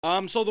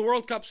So the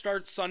World Cup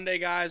starts Sunday,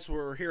 guys.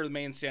 We're here at the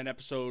main stand,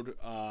 episode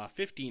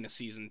 15 of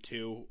season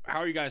 2. How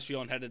are you guys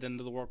feeling headed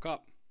into the World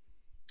Cup?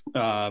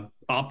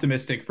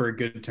 Optimistic for a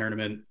good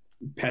tournament,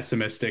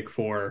 pessimistic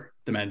for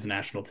the men's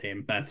national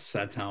team. That's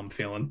how I'm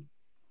feeling.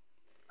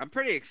 I'm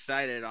pretty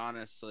excited,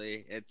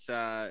 honestly. It's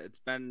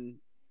been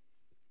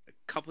a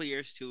couple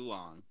years too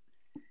long.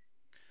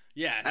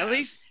 Yeah, it At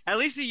least has. at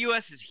least the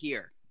US is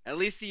here. At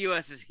least the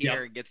US is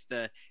here Yep.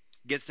 and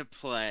gets to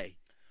play.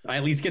 I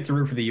at least get to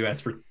root for the U.S.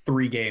 for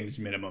 3 games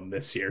minimum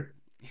this year.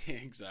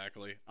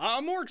 Exactly.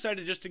 I'm more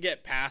excited just to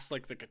get past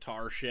like the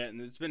Qatar shit,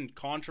 and it's been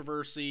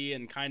controversy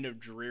and kind of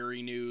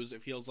dreary news.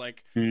 It feels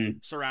like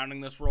Mm. surrounding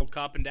this World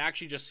Cup, and to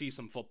actually just see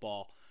some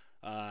football.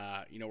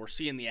 We're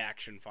seeing the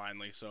action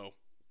finally, so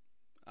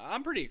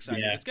I'm pretty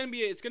excited. Yeah, It's gonna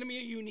be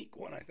a unique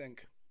one, I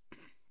think.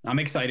 I'm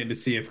excited to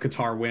see if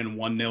Qatar win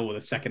 1-0 with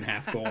a second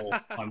half goal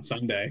on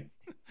Sunday.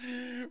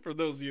 For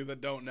those of you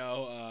that don't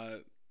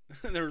know,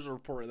 there was a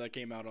report that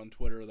came out on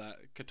Twitter that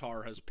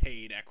Qatar has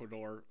paid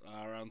Ecuador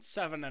around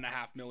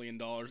 $7.5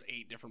 million,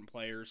 8 different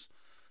players,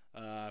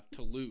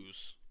 to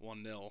lose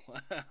 1-0.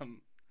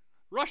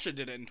 Russia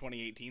did it in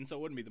 2018, so it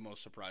wouldn't be the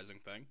most surprising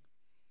thing.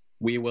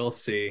 We will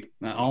see.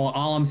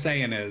 All I'm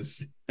saying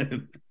is,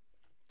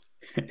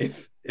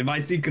 if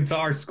I see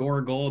Qatar score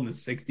a goal in the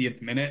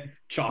 60th minute,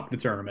 chalk the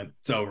tournament.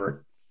 It's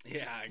over.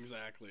 Yeah,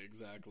 exactly.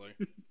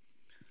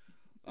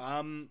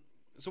 Um,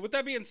 so with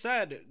that being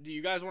said, do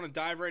you guys want to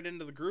dive right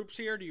into the groups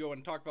here? Do you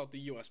want to talk about the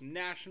U.S.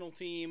 national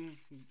team?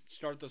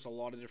 Start this a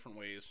lot of different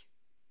ways.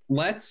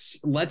 Let's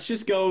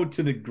just go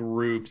to the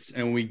groups,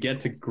 and when we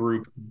get to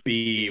Group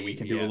B, we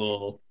can do a Yeah.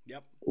 little.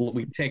 Yep,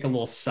 We can take a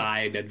little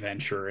side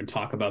adventure and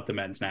talk about the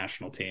men's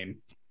national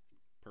team.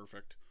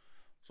 perfect.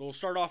 So we'll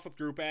start off with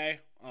Group A.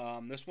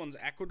 This one's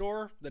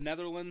Ecuador, the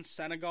Netherlands,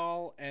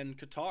 Senegal, and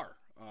Qatar.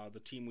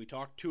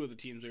 Two of the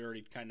teams we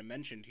already kind of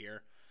mentioned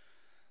here.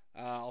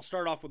 I'll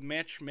start off with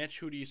Mitch. Mitch,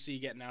 who do you see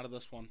getting out of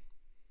this one?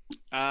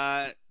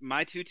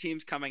 My two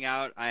teams coming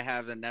out, I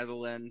have the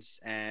Netherlands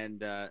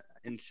and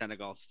in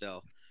Senegal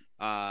still.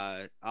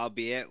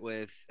 Albeit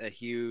with a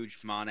huge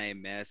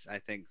Mane miss, I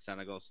think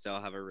Senegal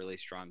still have a really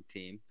strong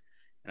team,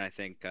 and I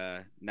think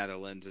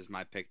Netherlands is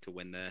my pick to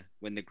win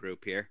the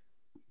group here.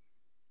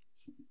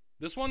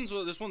 This one's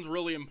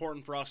really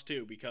important for us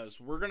too because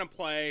we're gonna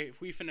play.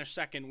 If we finish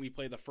second, we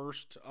play the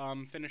first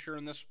finisher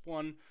in this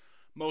one.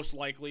 Most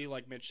likely,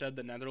 like Mitch said,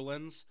 the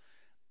Netherlands.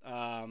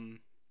 Um,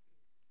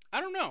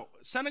 I don't know.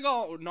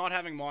 Senegal not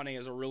having Mane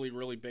is a really,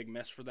 really big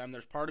miss for them.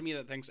 There's part of me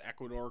that thinks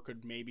Ecuador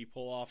could maybe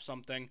pull off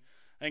something.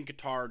 I think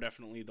Qatar are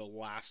definitely the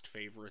last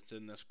favorites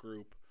in this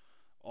group,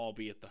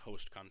 albeit the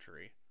host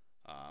country.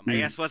 I Mm.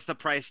 guess what's the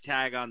price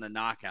tag on the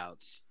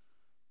knockouts?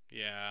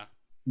 Yeah,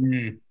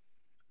 Mm.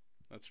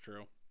 that's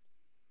true.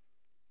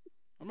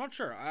 I'm not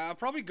sure. I'll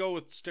probably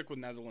stick with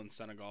Netherlands,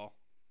 Senegal.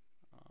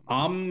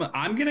 Um,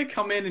 I'm gonna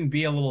come in and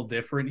be a little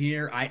different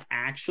here. I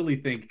actually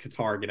think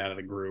Qatar get out of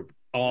the group.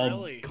 All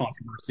really?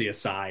 controversy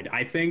aside,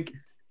 I think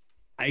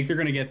they're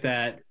gonna get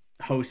that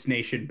host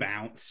nation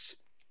bounce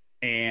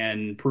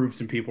and prove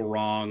some people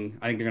wrong.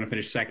 I think they're gonna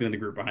finish second in the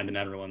group behind the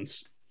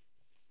Netherlands.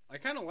 I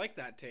kind of like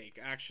that take,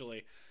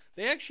 actually.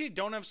 They actually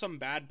don't have some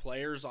bad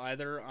players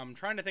either. I'm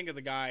trying to think of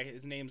the guy.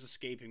 His name's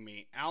escaping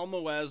me.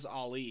 Almoez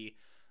Ali.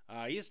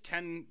 He has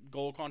 10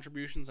 goal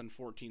contributions and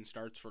 14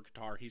 starts for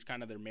Qatar. He's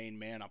kind of their main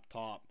man up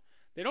top.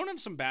 They don't have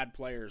some bad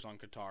players on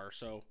Qatar,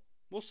 so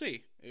we'll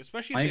see.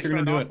 Especially I if think they they're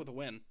gonna start do off it. with a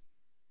win.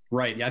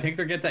 Right. Yeah, I think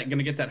they're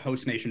gonna get that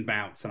host nation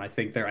bounce, and I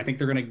think they're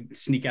gonna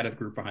sneak out of the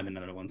group behind the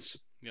Netherlands.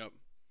 Yep.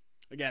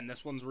 Again,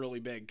 this one's really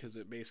big because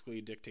it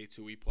basically dictates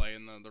who we play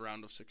in the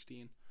round of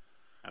 16.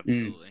 Mm.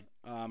 Absolutely.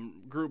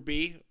 Group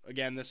B,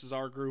 again, this is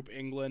our group: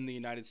 England, the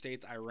United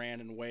States, Iran,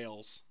 and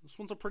Wales. This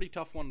one's a pretty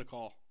tough one to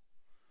call.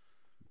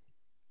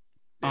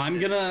 This I'm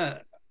is.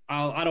 gonna.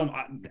 I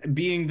don't.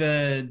 Being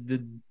the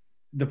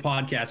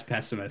podcast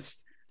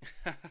pessimist,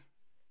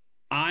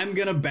 I'm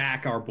gonna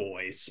back our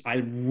boys. I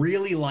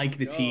really Let's like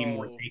the team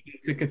we're go. taking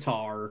to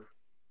Qatar,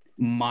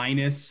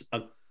 minus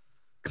a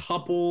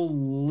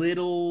couple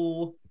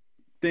little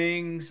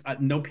things.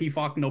 No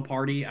PFOC, no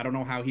party. I don't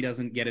know how he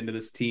doesn't get into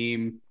this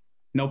team.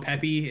 No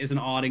Pepe is an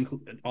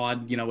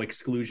odd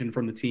exclusion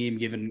from the team,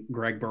 given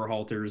Greg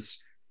Berhalter's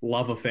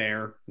love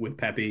affair with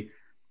Pepe.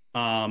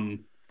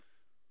 Um,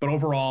 but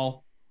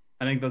overall,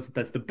 I think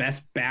that's the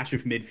best batch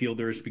of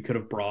midfielders we could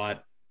have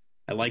brought.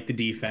 I like the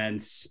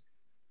defense.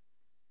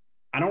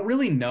 I don't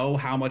really know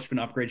how much of an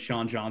upgrade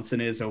Sean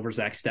Johnson is over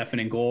Zach Steffen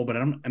in goal, but I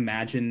don't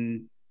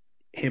imagine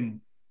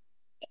him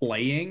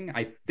playing.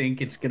 I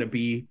think it's going to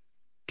be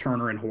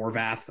Turner and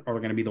Horvath are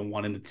going to be the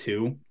one and the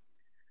two.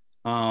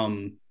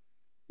 Um,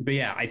 but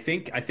yeah, I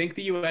think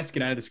the U.S.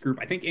 get out of this group.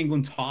 I think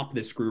England top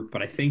this group,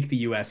 but I think the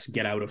U.S.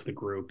 get out of the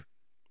group.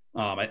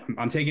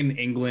 I'm taking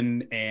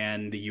England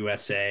and the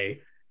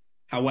USA.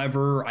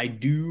 However, I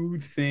do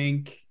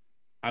think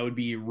I would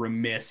be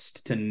remiss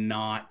to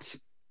not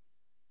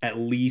at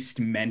least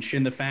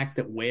mention the fact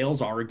that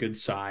Wales are a good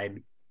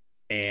side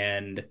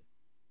and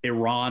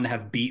Iran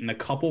have beaten a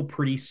couple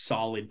pretty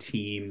solid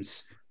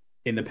teams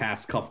in the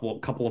past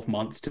couple of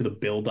months to the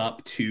build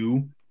up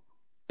to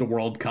the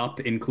World Cup,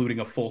 including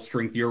a full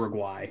strength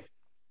Uruguay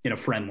in a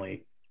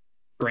friendly.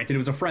 Granted, it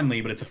was a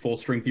friendly, but it's a full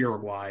strength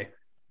Uruguay,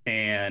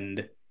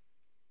 and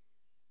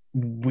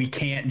we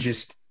can't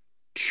just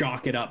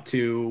chalk it up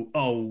to,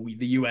 oh,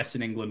 the U.S.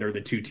 and England are the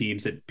two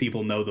teams that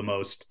people know the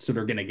most, so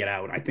they're going to get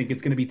out. I think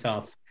it's going to be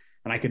tough,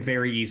 and I could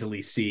very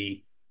easily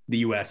see the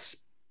U.S.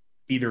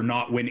 either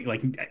not winning.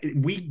 Like,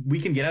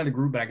 we can get out of the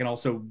group, but I can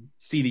also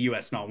see the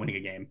U.S. not winning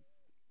a game.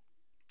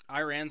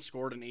 Iran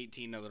scored in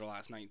 18 of their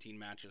last 19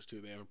 matches,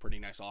 too. They have a pretty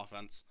nice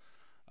offense.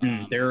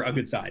 They're a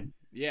good side.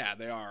 Yeah,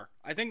 they are.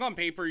 I think on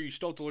paper, you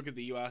still have to look at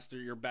the U.S.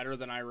 You're better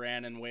than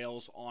Iran and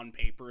Wales on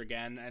paper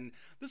again. And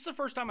this is the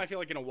first time I feel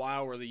like in a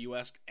while where the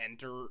U.S.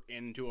 enter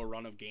into a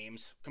run of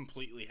games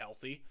completely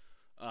healthy.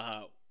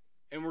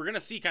 And we're going to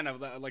see kind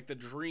of the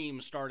dream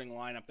starting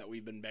lineup that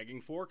we've been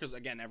begging for because,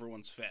 again,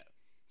 everyone's fit.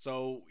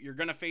 So you're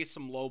going to face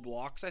some low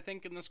blocks, I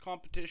think, in this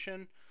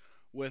competition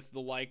with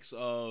the likes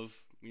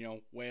of,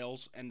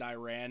 Wales and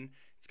Iran.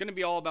 It's going to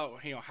be all about,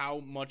 how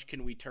much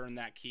can we turn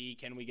that key?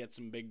 Can we get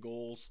some big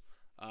goals?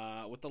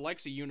 With the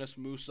likes of Yunus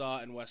Musa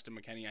and Weston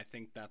McKennie, I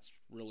think that's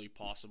really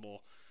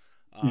possible.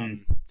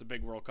 It's a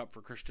big World Cup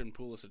for Christian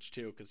Pulisic,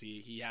 too, because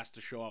he has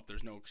to show up.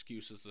 There's no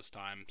excuses this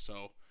time.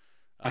 So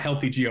a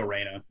healthy Gio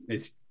Reyna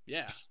is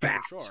fast.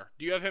 For sure.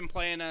 Do you have him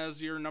playing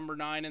as your number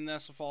 9 in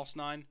this, a false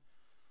 9?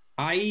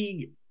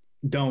 I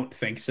don't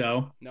think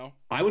so. No?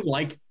 I would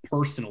like,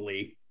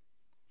 personally,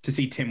 to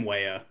see Tim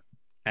Weah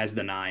as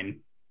the 9.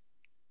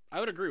 I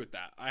would agree with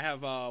that. I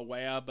have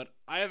Weah, but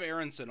I have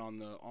Aronson on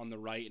the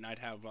right, and I'd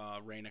have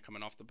Reyna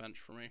coming off the bench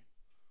for me.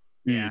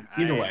 Yeah.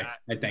 Either way,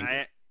 I think.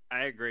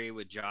 I agree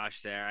with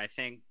Josh there. I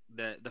think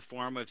the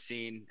form we've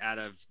seen out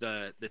of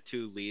the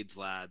two Leeds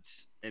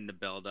lads in the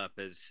build-up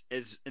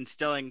is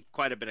instilling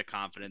quite a bit of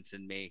confidence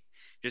in me,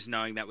 just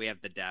knowing that we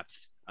have the depth.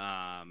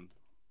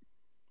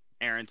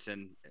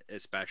 Aronson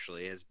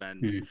especially has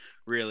been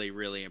really,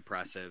 really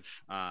impressive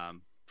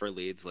for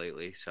Leeds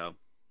lately. So.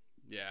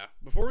 Yeah.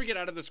 Before we get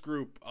out of this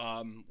group,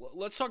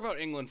 let's talk about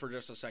England for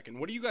just a second.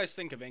 What do you guys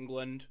think of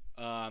England?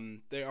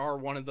 They are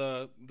one of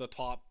the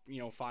top,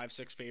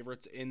 5-6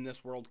 favorites in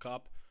this World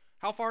Cup.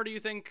 How far do you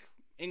think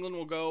England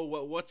will go?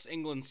 What's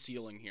England's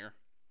ceiling here?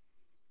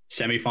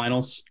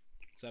 Semifinals.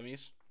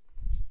 Semis.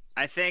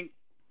 I think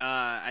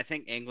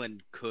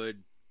England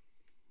could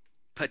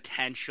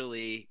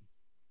potentially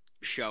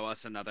show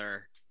us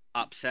another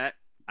upset.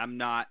 I'm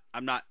not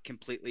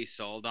completely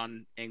sold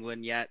on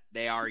England yet.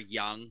 They are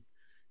young.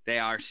 They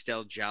are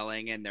still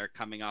gelling, and they're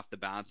coming off the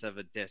bounce of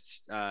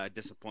a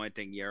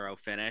disappointing Euro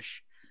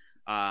finish.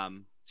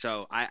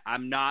 So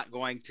I'm not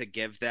going to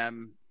give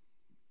them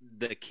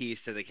the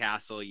keys to the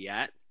castle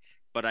yet,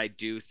 but I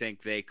do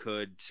think they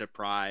could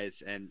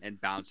surprise and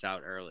bounce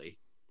out early.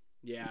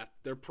 Yeah,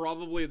 they're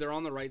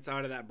on the right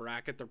side of that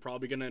bracket. They're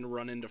probably going to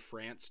run into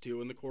France,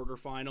 too, in the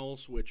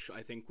quarterfinals, which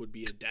I think would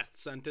be a death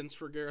sentence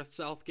for Gareth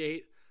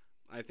Southgate.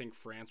 I think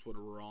France would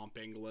romp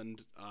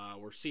England.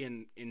 We're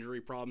seeing injury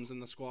problems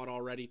in the squad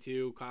already,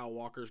 too. Kyle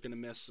Walker's going to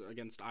miss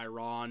against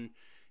Iran.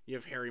 You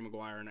have Harry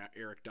Maguire and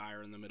Eric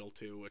Dyer in the middle,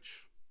 too,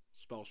 which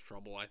spells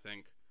trouble, I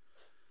think.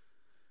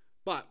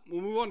 But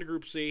we'll move on to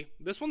Group C.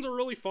 This one's a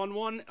really fun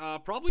one.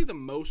 Probably the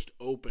most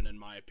open, in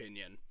my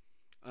opinion.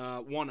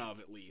 One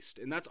of, at least.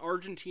 And that's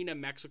Argentina,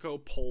 Mexico,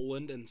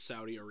 Poland, and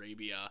Saudi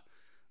Arabia.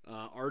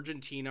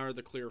 Argentina are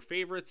the clear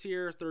favorites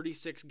here.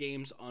 36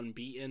 games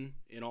unbeaten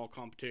in all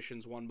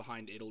competitions, one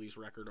behind Italy's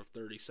record of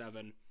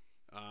 37.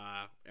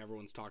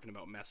 Everyone's talking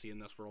about Messi in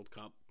this World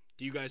Cup.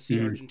 Do you guys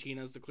see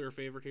Argentina as the clear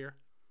favorite here?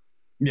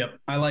 Yep,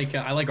 I like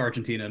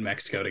Argentina and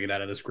Mexico to get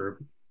out of this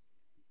group.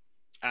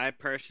 I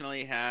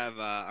personally have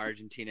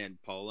Argentina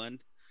and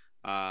Poland.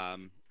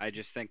 I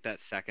just think that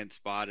second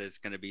spot is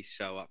going to be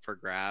so up for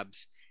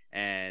grabs,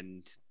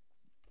 and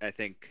I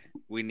think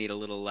we need a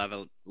little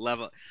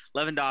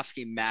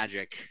Lewandowski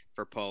magic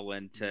for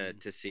Poland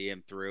to see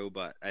him through,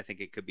 but I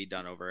think it could be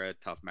done over a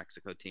tough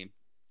Mexico team.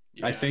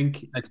 Yeah.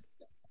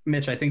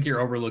 Mitch, I think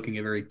you're overlooking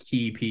a very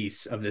key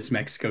piece of this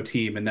Mexico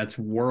team, and that's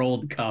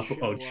World Cup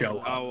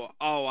Ochoa.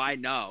 Oh, I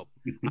know.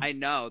 I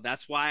know.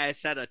 That's why I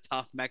said a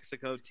tough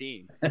Mexico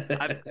team.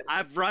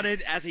 I've run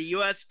it as a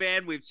U.S.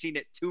 fan. We've seen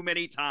it too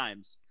many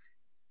times.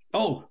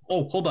 Oh,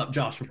 hold up,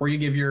 Josh. Before you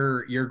give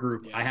your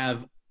group, I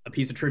have a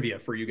piece of trivia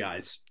for you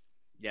guys.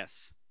 Yes.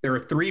 There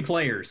are 3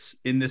 players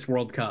in this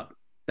World Cup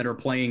that are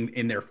playing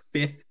in their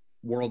 5th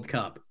World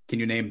Cup. Can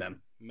you name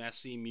them?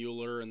 Messi,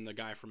 Mueller, and the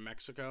guy from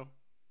Mexico.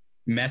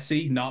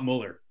 Messi, not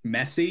Mueller.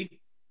 Messi,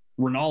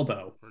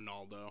 Ronaldo,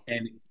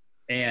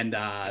 and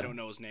I don't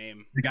know his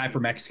name. The guy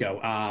from Mexico.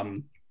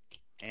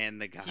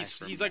 And the guy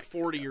he's like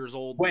 40 years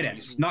old.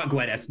 Guedes, not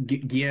Guedes.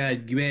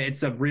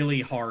 It's a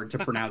really hard to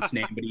pronounce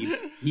name, but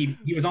he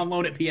was on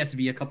loan at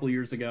PSV a couple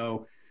years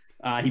ago.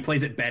 He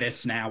plays at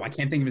Betis now. I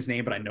can't think of his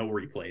name, but I know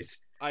where he plays.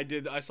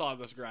 I saw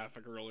this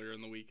graphic earlier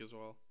in the week as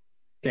well.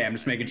 Okay, I'm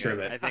just making sure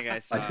that I think I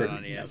saw it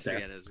on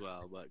ESPN as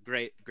well. But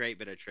great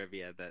bit of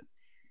trivia that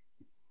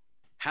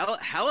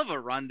hell of a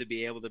run to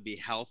be able to be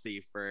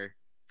healthy for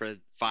for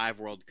 5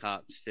 World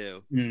Cups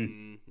too.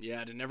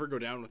 Yeah, to never go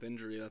down with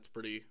injury, that's a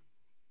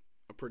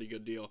pretty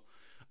good deal.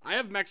 I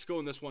have Mexico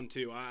in this one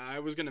too. I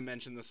was going to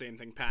mention the same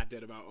thing Pat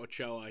did about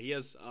Ochoa. He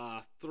has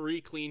 3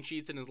 clean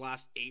sheets in his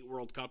last 8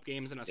 World Cup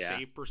games and a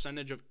save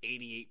percentage of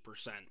 88%,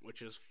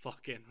 which is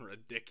fucking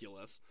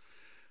ridiculous.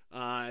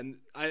 And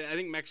I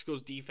think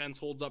Mexico's defense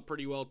holds up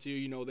pretty well too.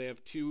 You know, they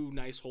have 2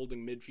 nice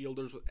holding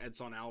midfielders with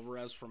Edson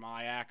Alvarez from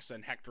Ajax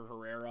and Hector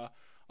Herrera,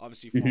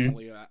 obviously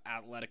formerly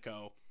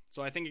Atletico.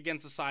 So I think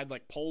against a side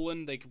like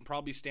Poland, they can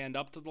probably stand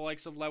up to the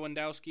likes of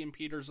Lewandowski and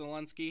Peter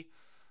Zelensky.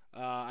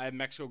 I have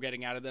Mexico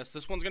getting out of this.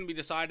 This one's going to be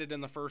decided in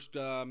the first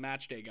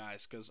match day,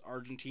 guys, because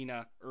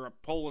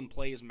Poland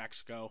plays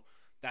Mexico.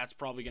 That's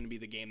probably going to be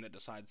the game that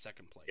decides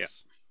second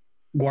place.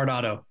 Yeah.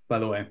 Guardado, by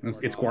the way.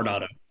 It's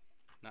Guardado.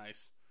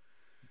 Nice.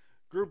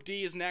 Group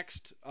D is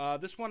next.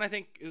 This one, I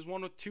think, is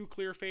one with 2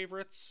 clear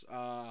favorites.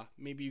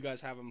 Maybe you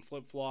guys have them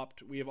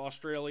flip-flopped. We have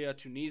Australia,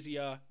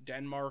 Tunisia,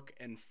 Denmark,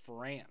 and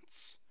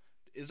France.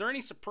 Is there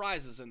any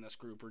surprises in this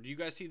group, or do you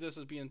guys see this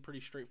as being pretty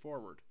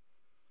straightforward?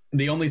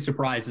 The only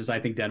surprise is I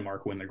think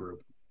Denmark win the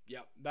group.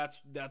 Yep,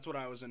 that's what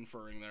I was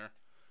inferring there.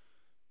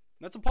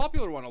 That's a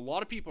popular one. A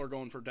lot of people are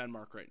going for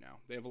Denmark right now.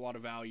 They have a lot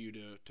of value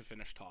to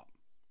finish top.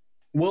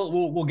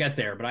 We'll get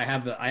there, but I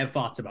have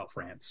thoughts about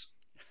France.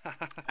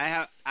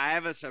 I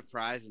have a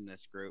surprise in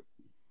this group.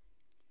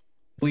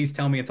 Please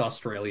tell me it's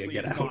Australia. Please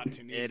get out.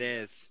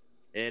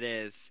 It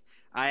is.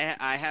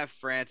 I have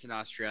France and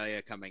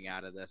Australia coming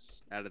out of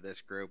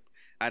this group.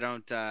 I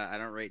don't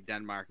rate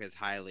Denmark as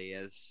highly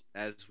as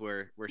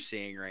we're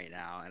seeing right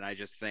now, and I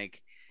just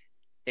think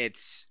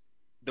it's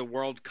the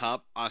World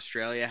Cup.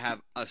 Australia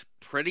have a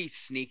pretty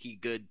sneaky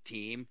good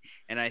team,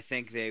 and I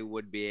think they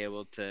would be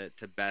able to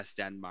best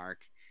Denmark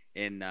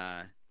in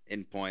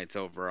points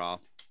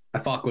overall. I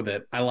fuck with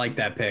it. I like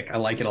that pick. I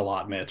like it a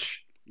lot,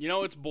 Mitch. You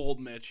know, it's bold,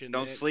 Mitch. And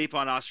don't sleep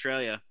on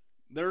Australia.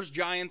 There's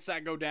giants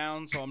that go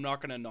down, so I'm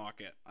not going to knock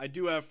it. I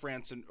do have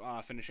France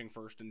finishing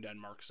first and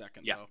Denmark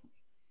second, though.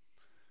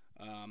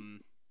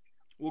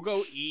 We'll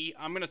go E.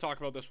 I'm going to talk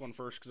about this one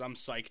first because I'm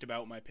psyched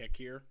about my pick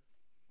here.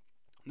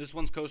 This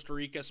one's Costa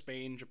Rica,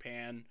 Spain,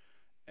 Japan,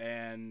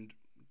 and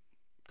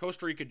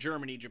Costa Rica,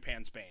 Germany,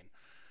 Japan, Spain.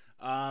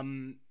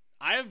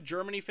 I have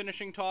Germany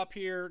finishing top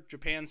here,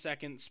 Japan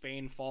second,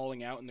 Spain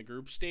falling out in the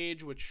group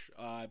stage, which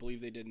I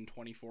believe they did in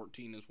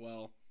 2014 as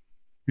well.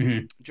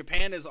 Mm-hmm.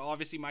 Japan is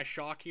obviously my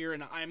shock here,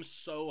 and I'm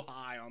so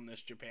high on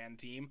this Japan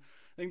team.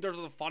 I think they're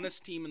the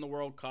funnest team in the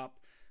World Cup.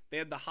 They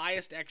had the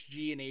highest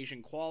XG in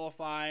Asian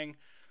qualifying.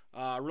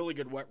 Really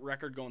good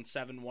record going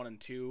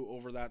 7-1-2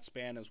 over that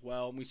span as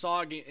well. And we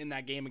saw in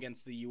that game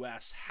against the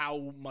U.S.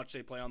 how much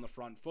they play on the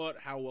front foot,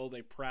 how well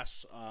they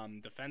press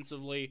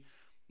defensively.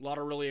 A lot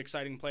of really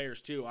exciting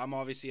players, too. I'm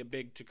obviously a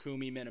big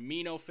Takumi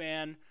Minamino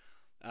fan.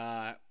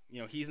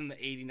 He's in the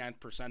 89th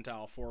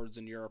percentile forwards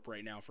in Europe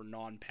right now for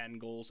non-pen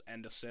goals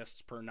and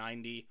assists per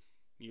 90.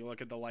 You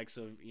look at the likes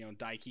of,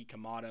 Daiki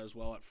Kamada as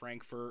well at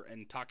Frankfurt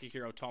and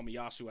Takahiro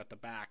Tomiyasu at the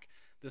back.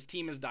 This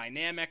team is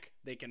dynamic.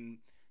 They can,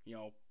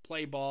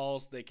 play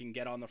balls. They can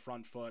get on the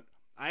front foot.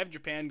 I have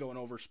Japan going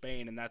over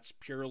Spain, and that's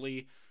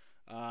purely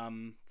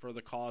for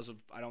the cause of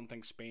I don't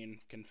think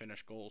Spain can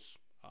finish goals.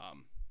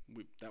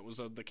 That was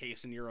the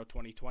case in Euro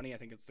 2020. I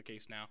think it's the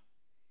case now.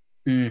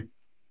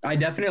 I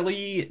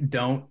definitely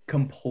don't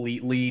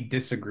completely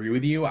disagree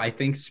with you. I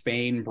think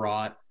Spain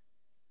brought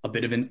a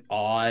bit of an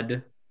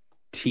odd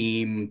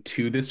team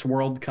to this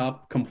World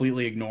Cup,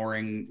 completely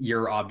ignoring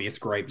your obvious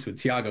gripes with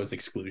Thiago's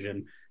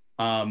exclusion.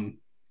 I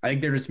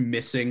think they're just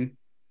missing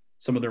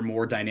some of their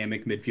more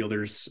dynamic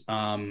midfielders,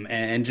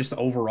 and just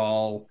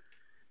overall,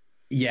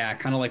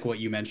 kind of like what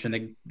you mentioned,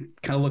 they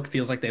kind of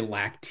feels like they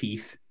lack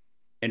teeth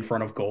in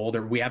front of goal.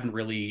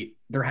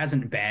 There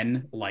hasn't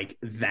been like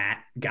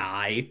that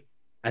guy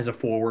as a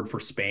forward for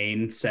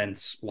Spain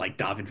since like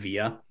David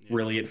Villa. Yeah.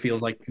 Really, it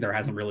feels like there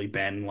hasn't really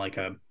been like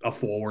a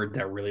forward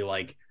that really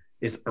like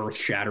is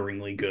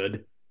earth-shatteringly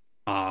good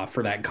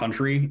for that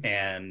country.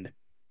 And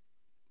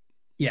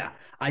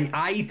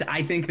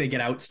I think they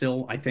get out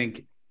still. I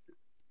think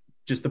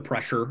just the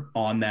pressure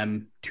on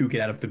them to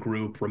get out of the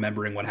group,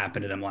 remembering what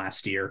happened to them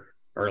last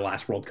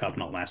World Cup,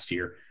 not last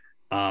year,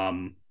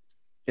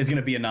 is going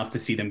to be enough to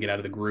see them get out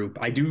of the group.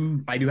 I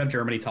do have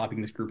Germany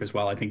topping this group as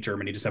well. I think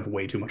Germany just have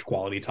way too much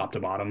quality top to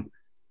bottom.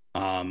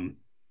 I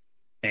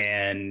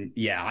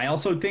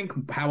also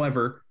think,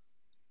 however,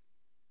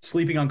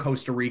 sleeping on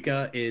Costa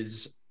Rica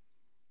is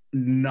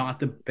not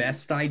the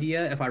best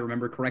idea. If I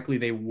remember correctly,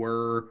 they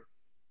were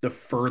the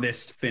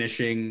furthest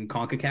finishing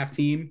CONCACAF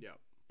team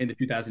in the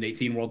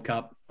 2018 World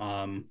Cup.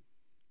 I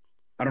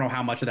don't know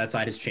how much of that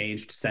side has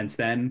changed since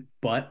then,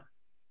 but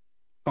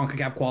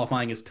CONCACAF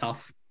qualifying is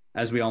tough.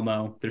 As we all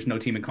know, there's no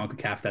team in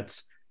CONCACAF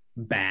that's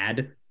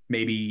bad.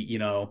 Maybe,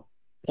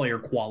 player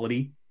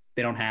quality.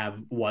 They don't have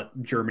what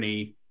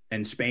Germany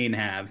and Spain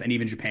have, and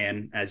even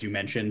Japan, as you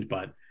mentioned.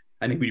 But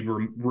I think we'd be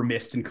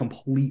remiss in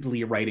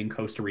completely writing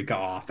Costa Rica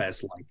off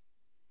as like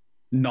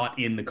not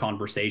in the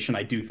conversation.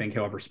 I do think,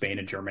 however, Spain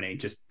and Germany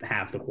just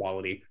have the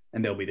quality,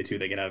 and they'll be the two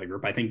that get out of the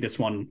group. I think this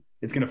one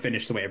is going to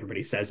finish the way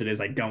everybody says it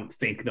is. I don't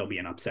think there'll be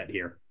an upset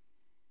here.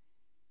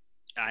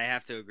 I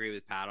have to agree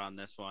with Pat on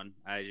this one.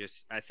 I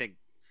think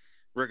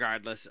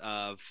regardless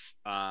of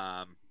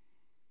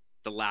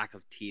the lack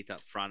of teeth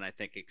up front, I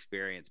think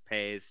experience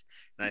pays,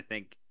 and I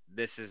think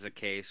this is a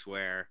case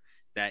where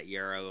that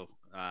Euro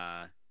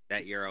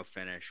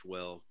finish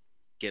will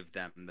give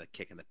them the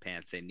kick in the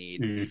pants they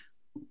need.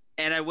 Mm-hmm.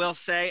 And I will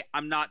say,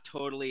 I'm not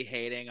totally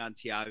hating on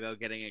Thiago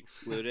getting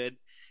excluded.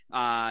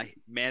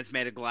 Man's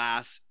made of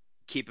glass.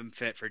 Keep him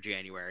fit for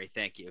January.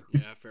 Thank you.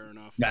 Yeah, fair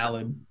enough.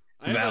 Valid.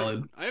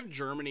 I have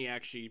Germany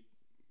actually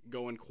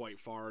going quite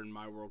far in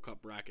my World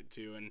Cup bracket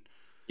too, and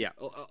yeah,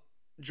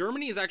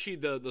 Germany is actually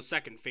the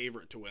second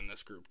favorite to win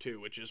this group too,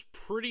 which is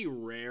pretty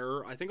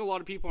rare. I think a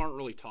lot of people aren't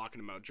really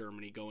talking about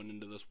Germany going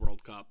into this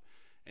World Cup,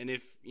 and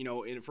if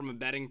from a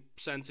betting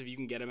sense, if you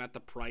can get them at the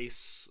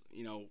price,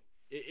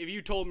 if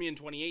you told me in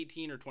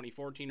 2018 or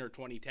 2014 or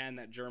 2010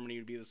 that Germany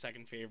would be the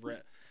second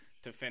favorite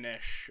to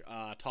finish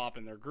top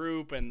in their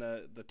group and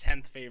the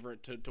 10th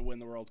favorite to win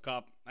the World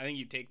Cup, I think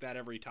you'd take that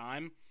every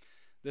time.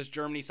 This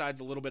Germany side's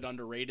a little bit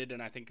underrated, and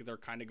I think they're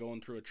kind of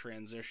going through a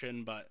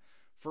transition, but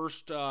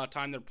first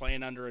time they're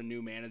playing under a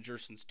new manager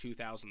since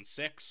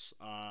 2006.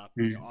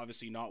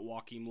 Obviously not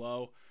Joachim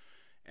Low.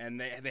 And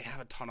they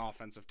have a ton of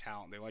offensive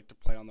talent. They like to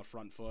play on the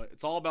front foot.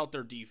 It's all about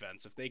their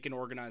defense. If they can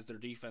organize their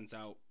defense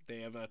out, they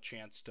have a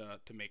chance to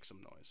make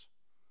some noise.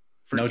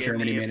 No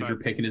Germany manager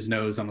picking his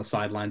nose on the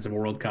sidelines of a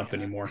World Cup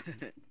anymore.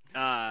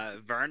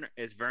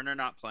 Is Werner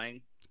not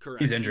playing?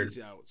 Correct. He's injured. He's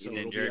out.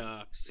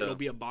 So it'll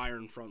be a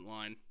Bayern front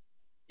line.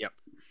 Yep.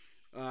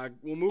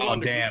 We'll move on.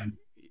 Oh, damn.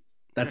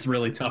 That's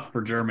really tough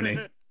for Germany.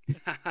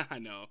 I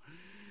know.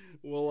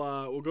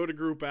 We'll go to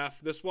Group F.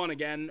 This one,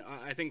 again,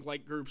 I think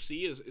like Group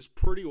C, is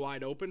pretty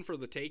wide open for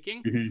the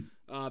taking.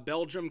 Mm-hmm.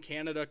 Belgium,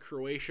 Canada,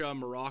 Croatia,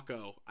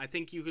 Morocco. I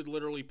think you could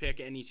literally pick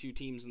any two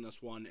teams in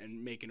this one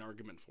and make an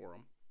argument for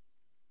them.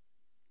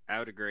 I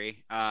would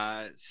agree.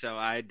 So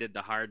I did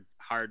the hard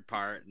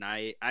part, and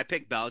I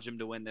picked Belgium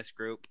to win this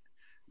group.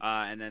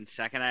 And then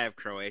second, I have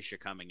Croatia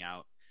coming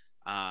out.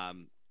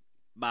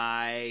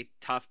 My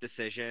tough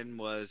decision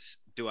was,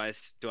 do I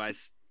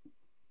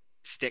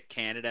stick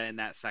Canada in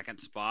that second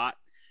spot?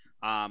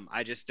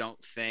 I just don't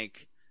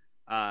think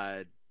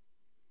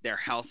they're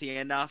healthy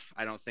enough.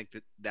 I don't think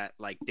that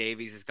like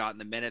Davies has gotten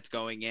the minutes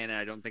going in, and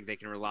I don't think they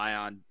can rely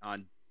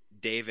on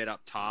David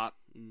up top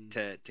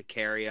to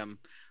carry him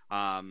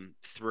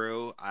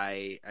through.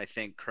 I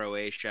think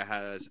Croatia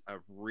has a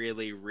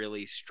really,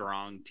 really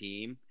strong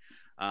team,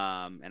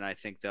 and I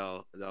think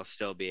they'll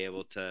still be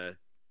able to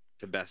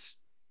best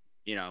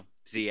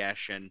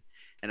Ziyech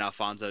and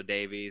Alphonso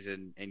Davies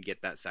and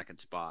get that second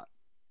spot.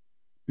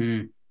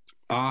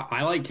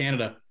 I like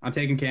Canada. I'm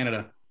taking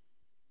Canada.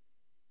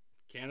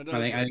 Canada.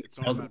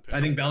 I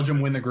think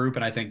Belgium win the group,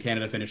 and I think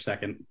Canada finish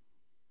second.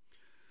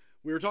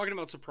 We were talking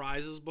about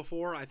surprises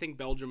before. I think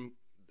Belgium.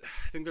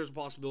 I think there's a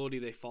possibility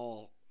they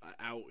fall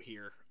out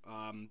here.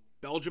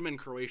 Belgium and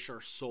Croatia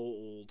are so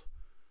old.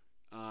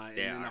 And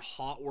in a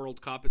hot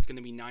World Cup, it's going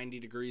to be 90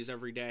 degrees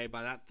every day.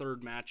 By that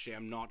third match day,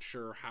 I'm not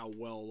sure how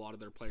well a lot of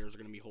their players are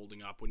going to be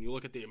holding up. When you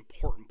look at the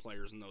important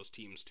players in those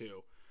teams,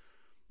 too.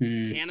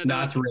 Canada.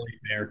 That's really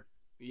fair.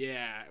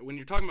 Yeah, when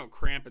you're talking about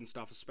cramp and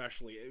stuff,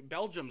 especially,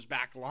 Belgium's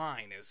back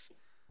line is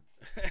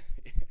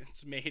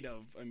it's made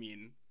of,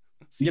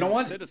 you know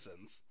what?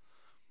 Citizens.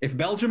 If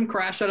Belgium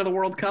crashed out of the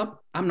World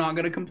Cup, I'm not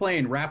going to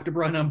complain. Wrap De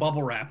Bruyne and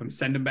bubble wrap him.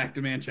 Send him back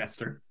to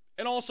Manchester.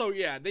 And also,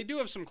 yeah, they do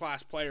have some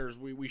class players.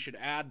 We should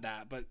add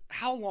that. But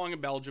how long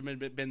have Belgium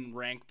been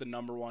ranked the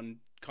number one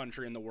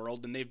country in the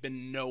world, and they've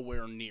been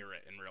nowhere near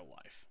it in real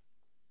life?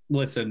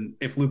 Listen,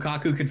 if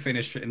Lukaku could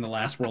finish in the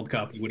last World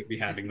Cup, we wouldn't be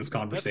having this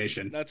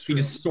conversation. That's true.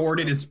 He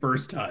distorted his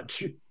first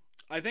touch.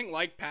 I think,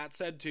 like Pat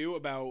said, too,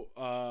 about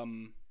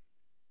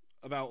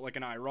like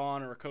an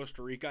Iran or a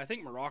Costa Rica. I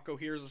think Morocco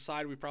here is a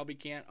side we probably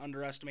can't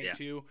underestimate,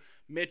 too.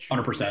 Mitch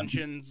 100%.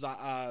 mentioned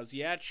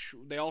Ziyech.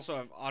 They also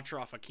have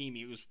Achraf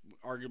Hakimi, who's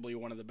arguably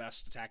one of the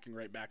best attacking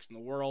right backs in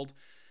the world.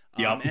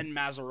 And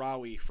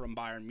Mazraoui from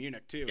Bayern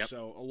Munich, too. Yep.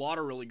 So a lot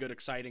of really good,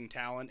 exciting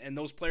talent. And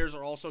those players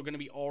are also going to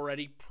be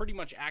already pretty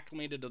much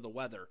acclimated to the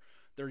weather.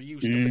 They're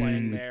used to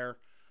playing there.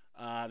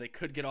 They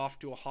could get off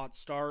to a hot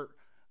start.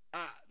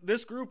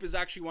 This group is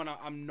actually one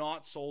I'm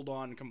not sold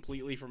on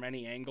completely from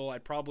any angle.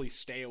 I'd probably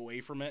stay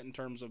away from it in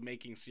terms of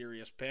making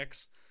serious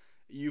picks.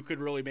 You could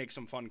really make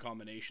some fun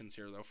combinations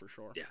here, though, for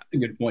sure. Yeah,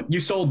 good point. You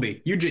sold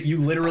me. You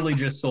literally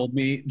just sold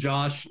me.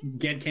 Josh,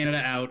 get Canada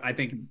out. I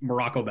think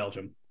Morocco,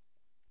 Belgium.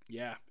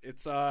 Yeah,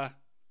 it's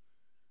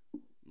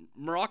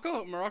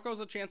Morocco. Morocco's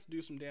a chance to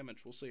do some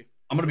damage. We'll see.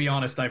 I'm gonna be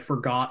honest. I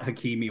forgot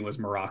Hakimi was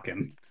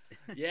Moroccan.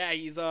 Yeah,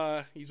 he's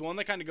one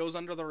that kind of goes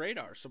under the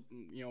radar. So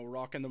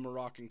rocking the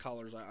Moroccan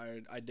colors,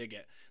 I dig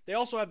it. They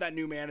also have that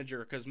new manager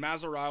because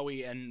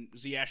Mazraoui and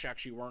Ziyech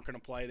actually weren't going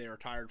to play. They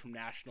retired from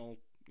national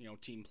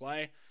team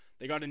play.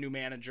 They got a new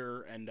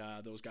manager, and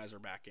those guys are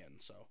back in.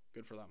 So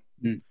good for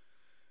them.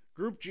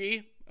 Group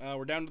G,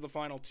 we're down to the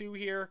final two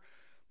here.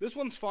 This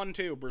one's fun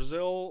too.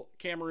 Brazil,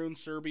 Cameroon,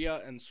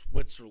 Serbia, and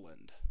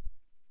Switzerland.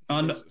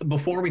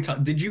 Before we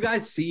talk, did you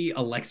guys see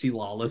Alexi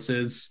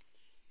Lawless's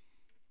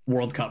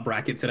World Cup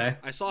bracket today?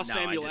 I saw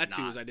Samuel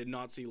Eto'o's. I did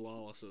not see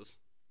Lawless's.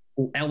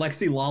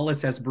 Alexi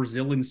Lawless has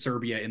Brazil and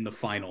Serbia in the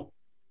final.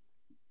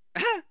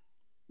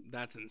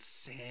 That's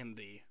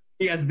insanity.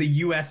 He has the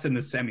U.S. in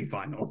the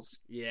semifinals.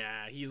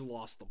 Yeah, he's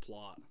lost the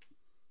plot.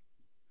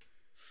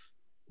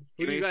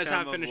 Who do you guys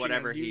have finishing?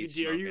 Are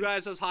you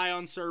guys as high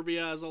on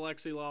Serbia as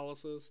Alexi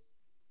Lawless is?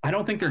 I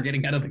don't think they're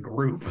getting out of the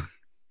group.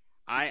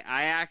 I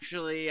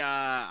actually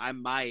I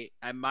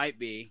might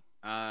be.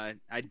 I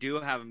do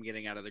have them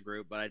getting out of the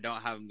group, but I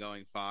don't have them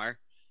going far.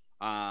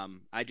 I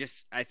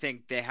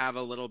think they have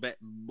a little bit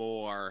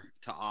more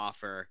to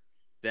offer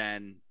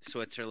than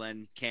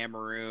Switzerland,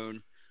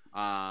 Cameroon.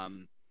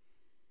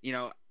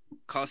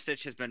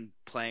 Kostic has been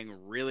playing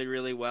really,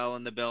 really well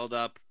in the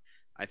build-up.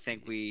 I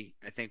think we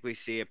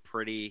see a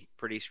pretty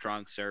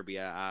strong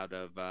Serbia out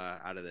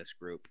of this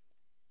group.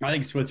 I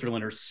think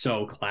Switzerland are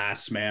so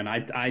class, man.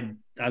 I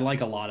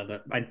like a lot of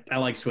that. I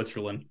like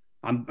Switzerland.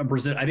 I think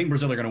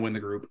Brazil are going to win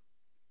the group,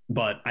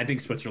 but I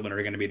think Switzerland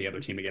are going to be the other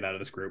team to get out of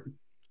this group.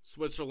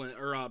 Switzerland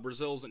or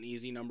Brazil's an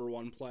easy number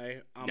one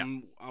play.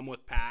 I'm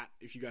with Pat.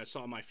 If you guys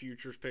saw my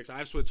futures picks, I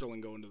have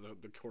Switzerland going to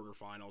the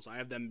quarterfinals. I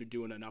have them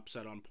doing an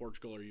upset on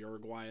Portugal or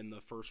Uruguay in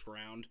the first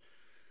round.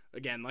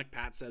 Again, like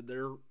Pat said,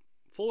 they're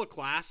full of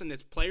class, and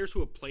it's players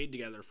who have played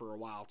together for a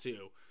while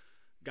too.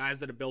 Guys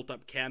that have built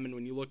up chem, and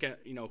when you look at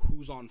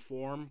who's on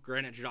form,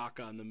 Granit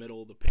Xhaka in the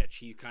middle of the pitch,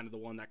 he's kind of the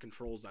one that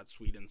controls that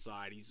sweet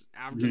inside. He's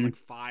averaging like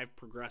 5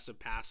 progressive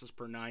passes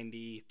per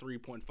 90,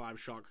 3.5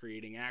 shot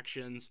creating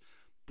actions.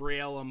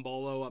 Brielle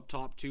Mbolo up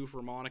top too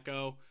for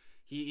Monaco.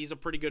 He's a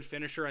pretty good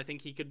finisher. I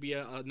think he could be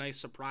a nice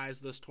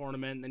surprise this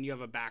tournament. And then you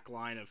have a back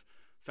line of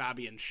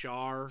Fabian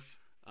Schär,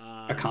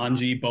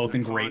 Akanji, both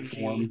in great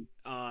form.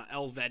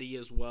 Elvedi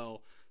as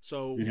well.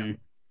 So,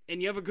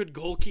 and you have a good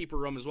goalkeeper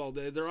room as well.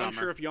 They're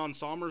unsure if Jan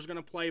Sommer is going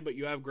to play, but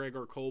you have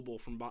Gregor Kobel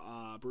from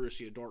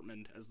Borussia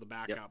Dortmund as the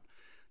backup. Yep.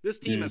 This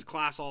team has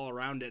class all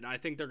around it, and I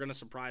think they're going to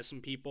surprise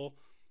some people.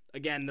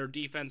 Again, their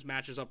defense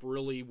matches up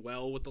really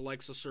well with the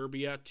likes of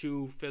Serbia.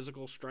 2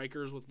 physical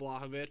strikers with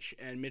Vlahovic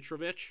and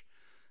Mitrovic.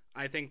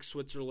 I think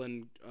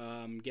Switzerland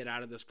get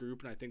out of this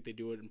group, and I think they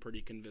do it in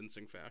pretty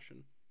convincing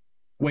fashion.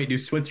 Wait, do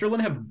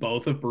Switzerland have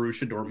both of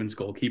Borussia Dortmund's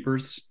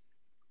goalkeepers?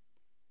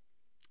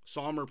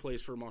 Sommer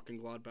plays for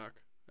Mönchengladbach,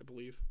 I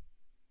believe.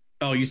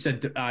 Oh, you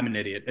said I'm an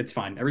idiot. It's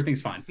fine.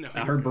 Everything's fine. No,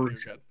 I heard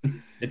Borussia.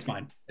 It's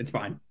fine. It's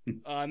fine.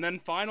 And then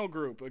final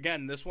group.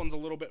 Again, this one's a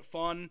little bit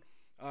fun.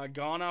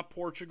 Ghana,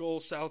 Portugal,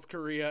 South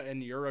Korea,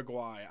 and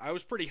Uruguay. I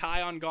was pretty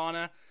high on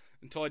Ghana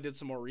until I did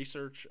some more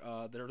research.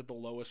 They're the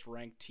lowest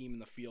ranked team in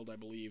the field, I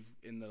believe,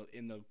 in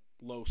the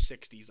low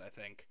 60s, I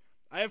think.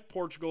 I have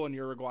Portugal and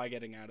Uruguay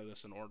getting out of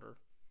this in order.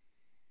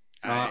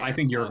 I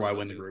think Uruguay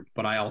win the group,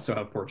 but I also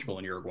have Portugal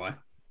and Uruguay.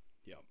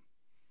 Yep.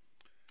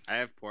 I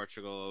have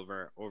Portugal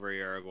over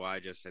Uruguay.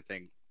 Just I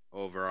think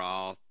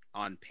overall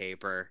on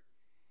paper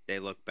they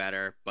look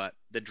better, but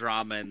the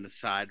drama in the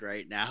side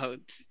right now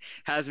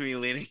has me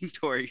leaning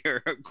toward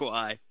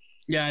Uruguay.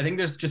 Yeah, I think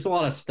there's just a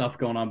lot of stuff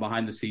going on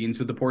behind the scenes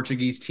with the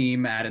Portuguese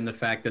team, add in the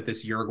fact that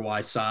this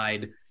Uruguay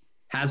side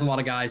has a lot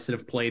of guys that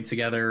have played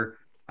together.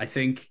 I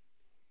think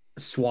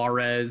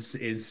Suarez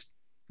is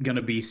going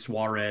to be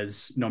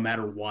Suarez no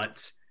matter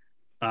what.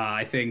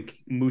 I think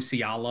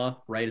Musiala,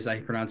 right? Is that how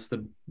you pronounce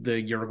the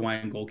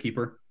Uruguayan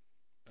goalkeeper?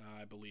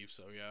 I believe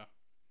so, yeah.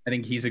 I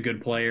think he's a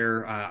good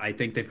player. I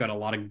think they've got a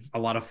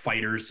lot of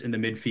fighters in the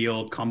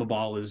midfield.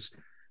 Comabal is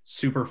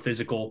super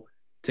physical.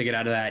 To get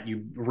out of that,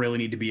 you really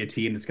need to be a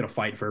team that's going to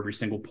fight for every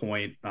single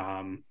point.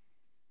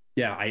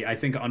 I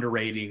think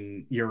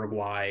underrating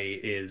Uruguay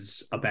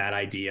is a bad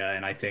idea,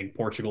 and I think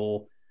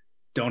Portugal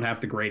don't have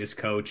the greatest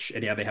coach,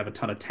 and yeah, they have a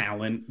ton of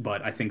talent,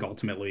 but I think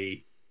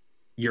ultimately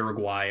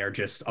Uruguay are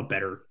just a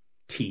better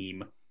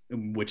team,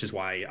 which is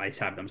why I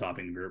have them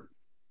topping the group.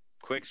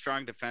 Quick,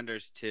 strong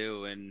defenders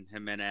too, and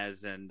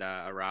Jimenez and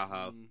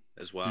Araujo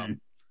as well.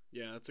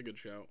 Yeah, that's a good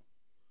shout.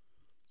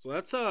 So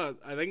that's I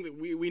think that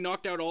we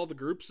knocked out all the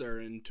groups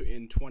there in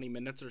 20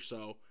 minutes or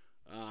so.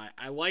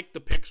 I like the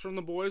picks from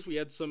the boys. We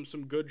had some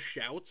good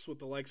shouts with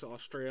the likes of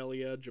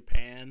Australia,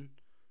 Japan,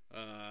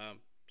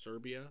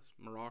 Serbia,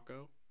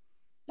 Morocco.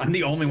 I'm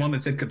the only one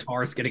that said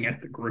Qatar is getting out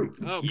of the group.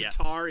 Oh, yeah.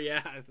 Qatar,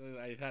 yeah.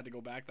 I had to go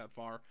back that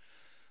far.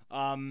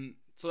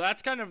 So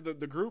that's kind of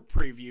the group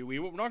preview.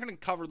 We're not going to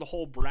cover the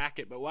whole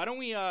bracket, but why don't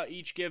we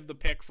each give the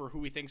pick for who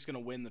we think is going to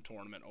win the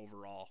tournament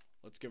overall?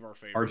 Let's give our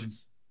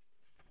favorites.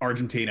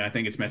 Argentina. I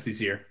think it's Messi'S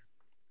here.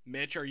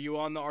 Mitch, are you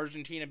on the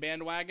Argentina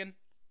bandwagon?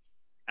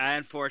 I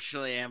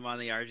unfortunately am on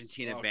the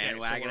Argentina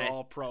bandwagon. So we're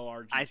all pro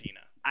Argentina.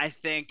 I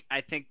think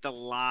the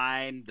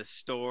line, the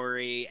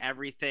story,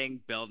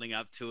 everything building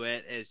up to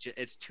it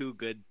it's too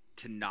good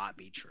to not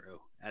be true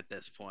at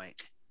this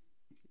point.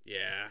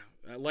 Yeah,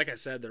 like I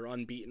said, their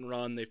unbeaten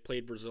run. They've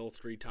played Brazil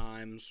 3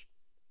 times,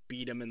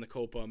 beat them in the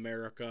Copa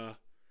America.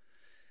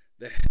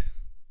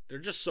 They're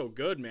just so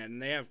good,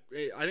 man. And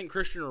I think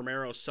Christian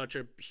Romero is such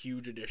a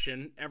huge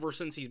addition. Ever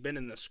since he's been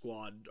in the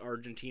squad,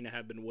 Argentina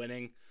have been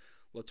winning.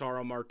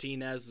 Lautaro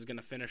Martinez is going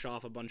to finish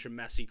off a bunch of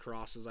Messi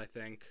crosses, I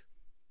think.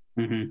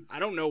 Mm-hmm. I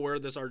don't know where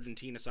this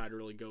Argentina side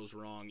really goes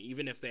wrong,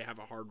 even if they have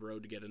a hard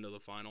road to get into the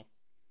final.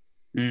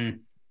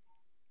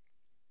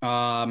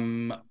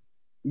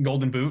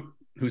 Golden Boot,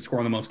 who's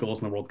scoring the most goals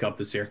in the World Cup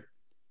this year?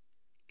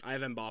 I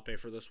have Mbappe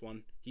for this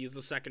one. He's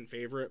the second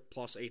favorite,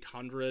 plus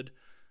 800.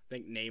 I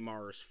think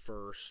Neymar is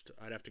first.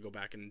 I'd have to go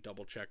back and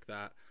double check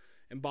that.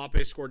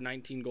 Mbappe scored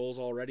 19 goals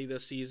already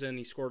this season.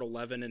 He scored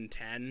 11 and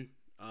 10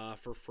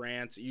 for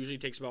France. It usually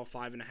takes about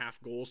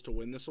 5.5 goals to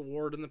win this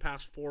award in the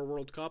past 4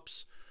 World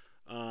Cups.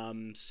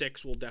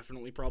 6 will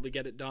definitely probably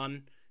get it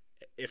done.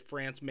 If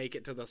France make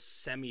it to the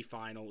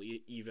semifinal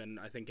even,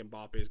 I think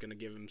Mbappe is going to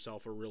give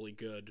himself a really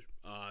good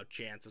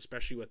chance,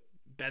 especially with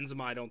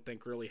Benzema. I don't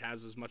think really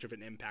has as much of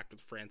an impact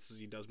with France as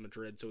he does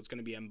Madrid, so it's going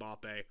to be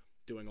Mbappe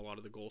doing a lot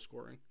of the goal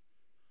scoring.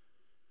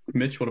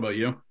 Mitch, what about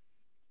you?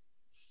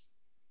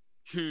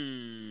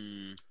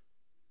 You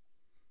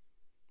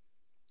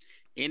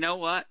know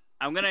what?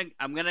 I'm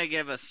gonna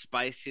give a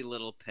spicy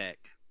little pick.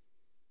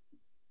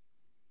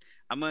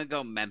 I'm gonna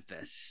go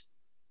Memphis.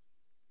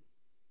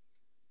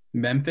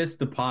 Memphis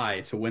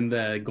Depay to win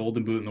the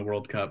Golden Boot in the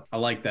World Cup. I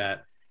like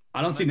that.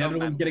 I don't see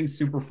Netherlands getting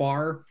super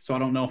far, so I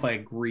don't know if I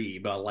agree,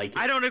 but I like it.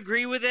 I don't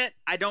agree with it.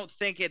 I don't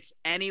think it's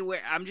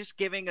anywhere. I'm just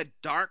giving a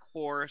dark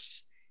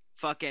horse,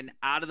 fucking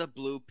out of the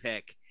blue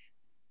pick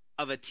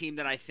of a team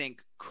that I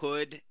think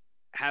could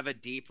have a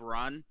deep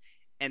run,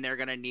 and they're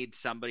gonna need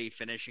somebody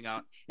finishing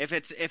out. If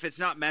it's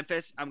not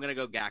Memphis, I'm gonna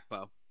go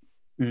Gakpo.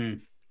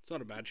 It's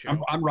not a bad show.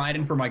 I'm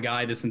riding for my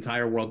guy this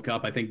entire World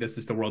Cup. I think this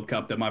is the World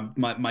Cup that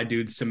my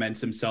dude cements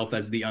himself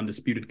as the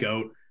undisputed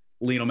GOAT.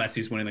 Lionel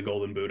Messi's winning the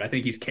Golden Boot. I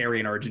think he's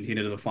carrying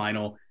Argentina to the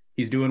final.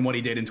 He's doing what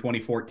he did in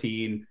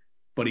 2014,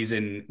 but he's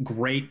in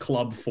great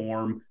club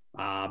form.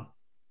 I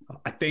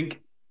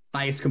think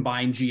highest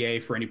combined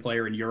GA for any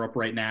player in Europe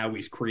right now.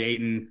 He's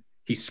creating,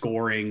 he's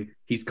scoring,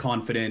 he's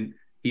confident.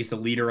 He's the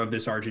leader of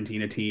this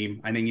Argentina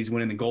team. I think he's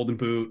winning the Golden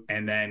Boot,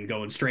 and then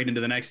going straight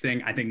into the next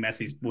thing, I think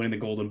Messi's winning the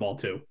Golden Ball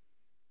too.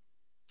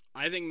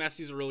 I think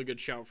Messi's a really good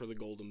shout for the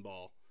Golden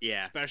Ball.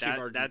 Yeah, especially if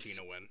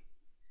Argentina win.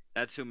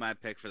 That's who my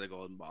pick for the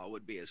Golden Ball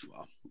would be as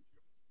well.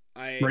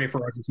 I'm ready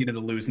for Argentina to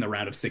lose in the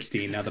round of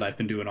 16 now that I've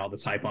been doing all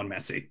this hype on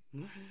Messi.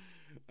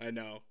 I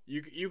know.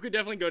 You could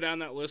definitely go down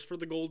that list for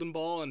the Golden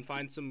Ball and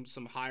find some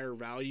higher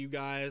value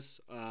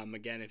guys.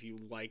 Again, if you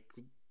like,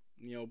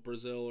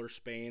 Brazil or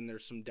Spain,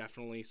 there's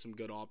definitely some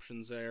good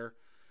options there.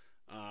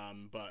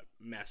 But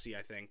Messi,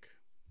 I think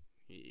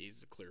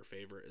he's the clear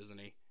favorite, isn't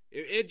he?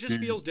 It just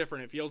feels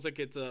different. It feels like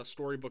it's a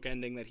storybook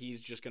ending that he's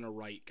just going to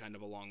write kind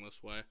of along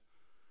this way.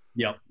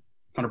 Yep,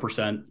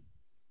 100%.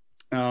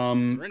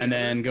 And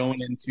then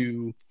going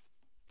into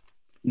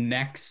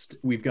next,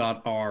 we've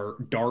got our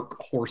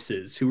dark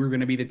horses. Who are going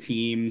to be the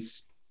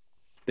teams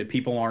that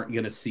people aren't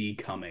going to see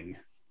coming,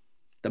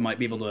 that might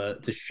be able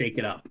to shake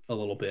it up a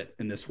little bit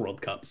in this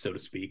World Cup, so to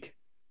speak?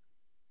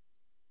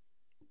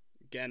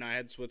 Again, I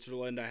had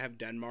Switzerland. I have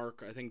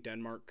Denmark. I think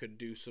Denmark could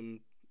do some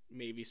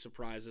maybe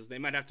surprises. They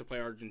might have to play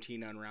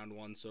Argentina in round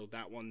 1, so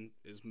that one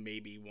is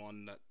maybe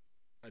one that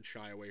I'd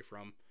shy away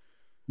from.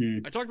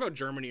 I talked about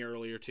Germany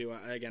earlier too.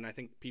 Again, I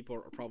think people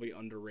are probably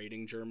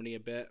underrating Germany a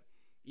bit.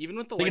 Even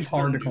with the, I think it's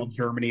hard to call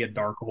Germany a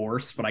dark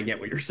horse, but I get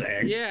what you're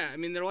saying. Yeah, I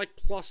mean they're like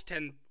plus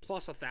 10,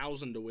 plus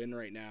 1,000 to win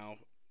right now.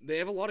 They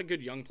have a lot of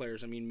good young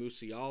players. I mean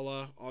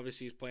Musiala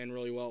obviously is playing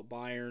really well at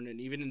Bayern, and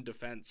even in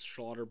defense,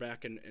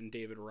 Schlotterbeck and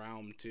David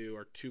Raum too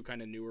are two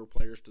kind of newer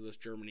players to this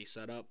Germany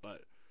setup.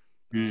 But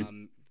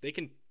they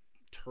can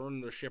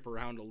turn the ship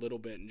around a little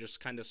bit and just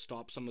kind of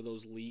stop some of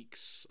those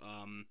leaks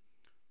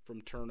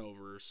from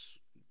turnovers.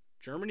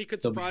 Germany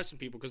could surprise some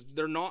people because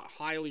they're not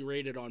highly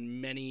rated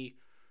on many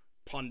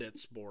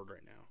pundits' board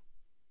right now.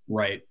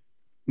 Right.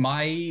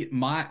 I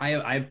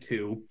have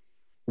two.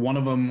 One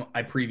of them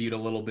I previewed a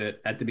little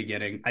bit at the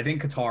beginning. I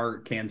think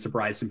Qatar can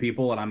surprise some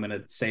people, and I'm going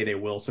to say they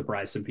will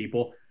surprise some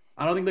people.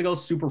 I don't think they go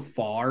super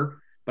far,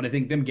 but I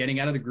think them getting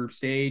out of the group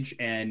stage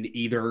and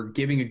either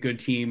giving a good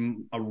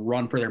team a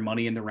run for their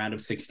money in the round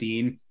of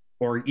 16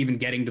 or even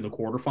getting to the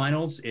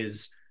quarterfinals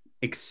is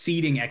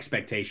exceeding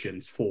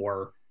expectations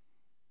for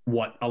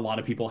what a lot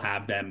of people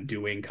have them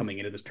doing coming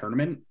into this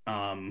tournament. So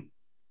I'm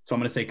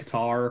going to say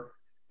Qatar,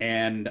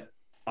 and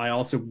I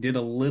also did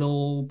a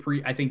little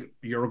I think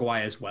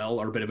Uruguay as well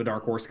are a bit of a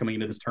dark horse coming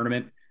into this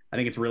tournament. I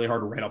think it's really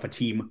hard to write off a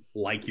team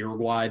like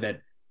Uruguay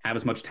that have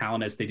as much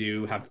talent as they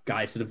do, have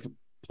guys that have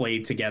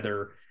played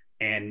together,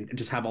 and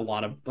just have a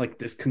lot of like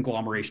this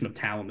conglomeration of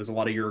talent. There's a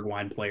lot of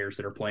Uruguayan players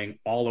that are playing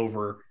all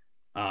over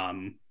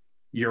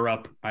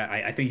Europe.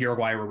 I think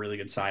Uruguay are a really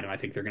good side, and I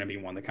think they're going to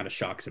be one that kind of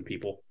shocks some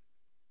people.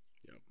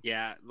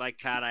 Yeah, like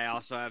Pat, I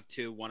also have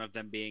two, one of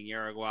them being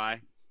Uruguay,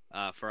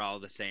 for all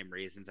the same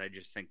reasons. I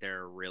just think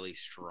they're a really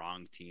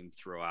strong team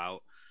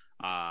throughout.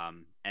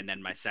 And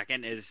then my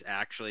second is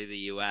actually the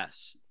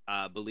U.S.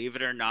 Believe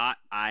it or not,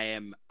 I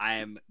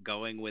am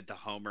going with the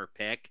Homer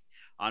pick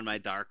on my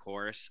dark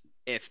horse.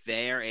 if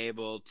they are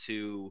able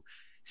to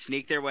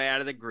sneak their way out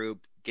of the group,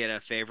 get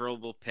a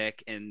favorable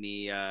pick in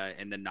the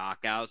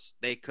knockouts,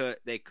 they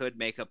could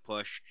make a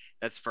push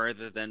that's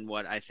further than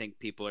what I think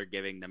people are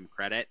giving them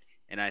credit,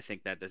 and I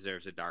think that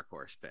deserves a dark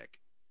horse pick.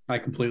 I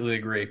completely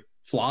agree.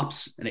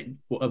 Flops and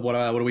what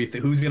do we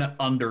think? Who's gonna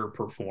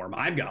underperform?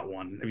 I've got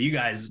one. If you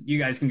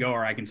guys can go,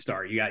 or I can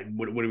start. You guys,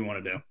 what do we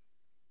want to do?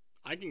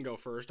 I can go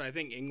first. I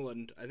think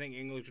England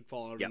could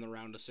fall out in the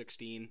round of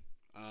 16.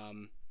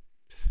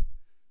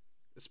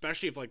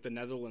 Especially if like the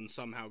Netherlands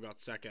somehow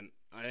got second.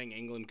 I think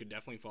England could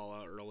definitely fall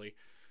out early.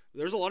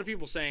 There's a lot of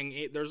people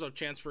saying there's a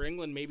chance for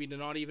England maybe to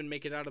not even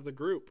make it out of the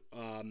group.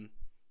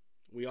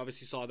 We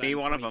obviously saw that in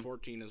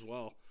 2014 as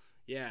well.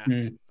 Yeah.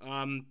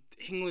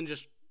 England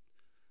just,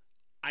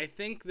 I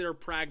think their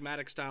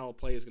pragmatic style of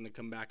play is going to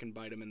come back and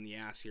bite them in the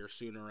ass here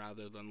sooner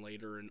rather than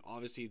later. And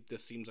obviously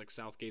this seems like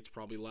Southgate's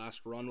probably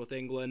last run with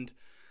England.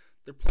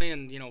 They're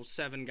playing,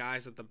 7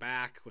 guys at the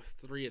back with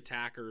 3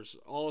 attackers.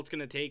 All it's going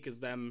to take is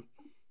them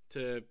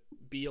to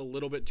be a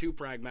little bit too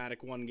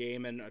pragmatic one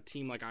game and a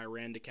team like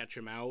Iran to catch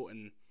them out,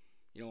 and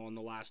on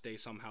the last day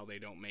somehow they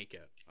don't make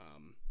it.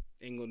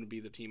 England would be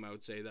the team I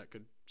would say that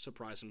could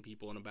surprise some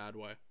people in a bad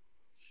way.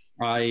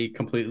 I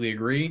completely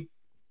agree.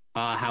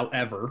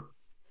 However,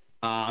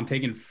 I'm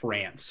taking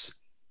France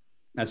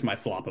as my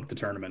flop of the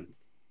tournament.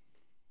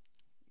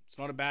 It's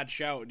not a bad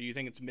shout. Do you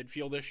think it's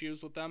midfield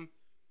issues with them?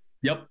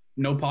 Yep.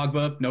 No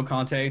Pogba, no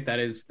Conte. That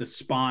is the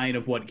spine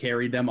of what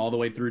carried them all the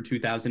way through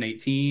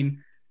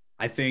 2018.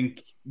 I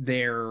think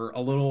they're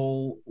a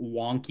little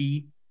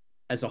wonky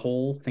as a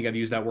whole. I think I've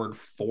used that word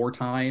 4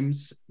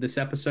 times this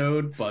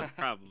episode, but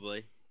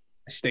probably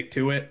stick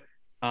to it.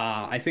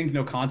 I think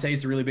no Conte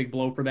is a really big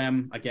blow for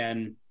them.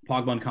 Again,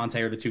 Pogba and Conte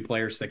are the 2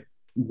 players that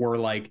were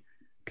like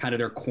kind of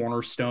their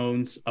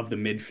cornerstones of the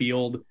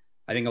midfield.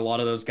 I think a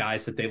lot of those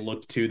guys that they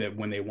looked to that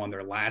when they won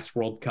their last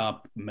World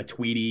Cup,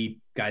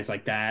 Matuidi, guys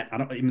like that.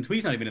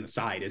 Matuidi's not even in the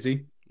side, is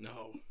he?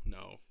 No.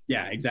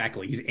 Yeah,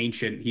 exactly. He's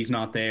ancient. He's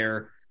not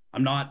there.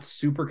 I'm not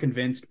super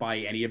convinced by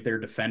any of their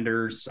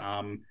defenders.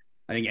 I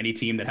think any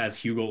team that has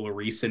Hugo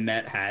Lloris in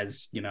net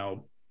has,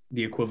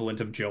 the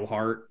equivalent of Joe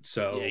Hart.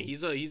 So yeah,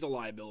 he's a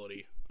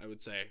liability, I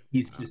would say.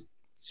 He's just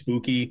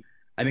spooky.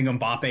 I think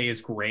Mbappe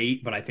is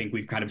great, but I think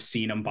we've kind of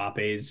seen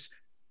Mbappe's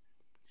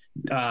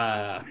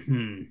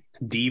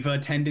diva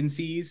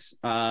tendencies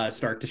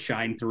start to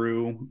shine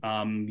through.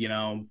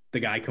 The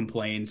guy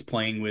complains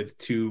playing with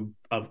 2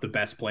 of the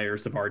best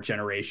players of our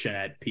generation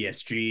at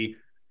PSG.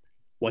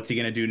 What's he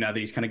going to do now that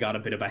he's kind of got a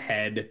bit of a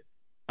head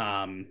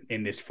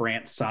in this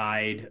France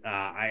side?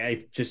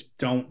 I just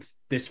don't.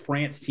 This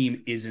France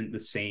team isn't the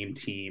same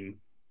team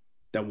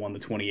that won the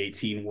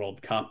 2018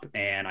 World Cup,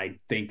 and I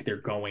think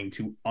they're going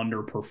to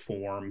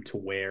underperform to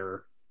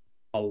where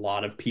a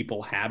lot of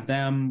people have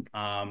them.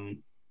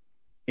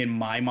 In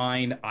my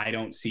mind, I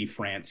don't see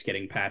France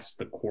getting past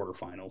the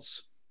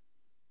quarterfinals.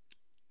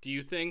 Do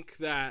you think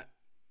that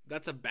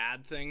that's a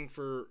bad thing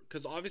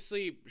because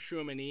obviously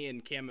Tchouaméni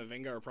and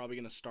Camavinga are probably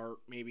going to start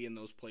maybe in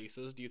those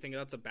places. Do you think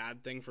that's a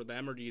bad thing for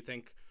them, or do you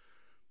think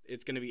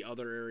it's going to be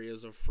other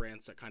areas of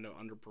France that kind of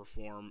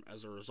underperform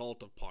as a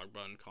result of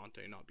Pogba and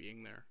Conte not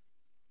being there?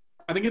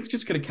 I think it's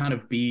just going to kind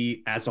of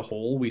be as a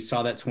whole. We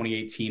saw that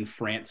 2018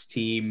 France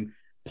team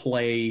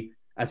play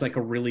as like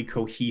a really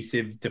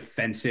cohesive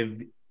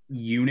defensive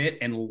unit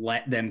and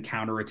let them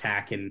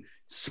counterattack and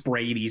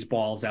spray these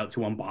balls out to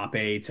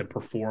Mbappe to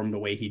perform the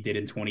way he did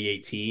in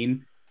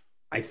 2018.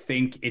 I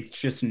think it's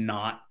just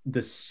not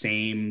the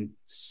same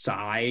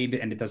side,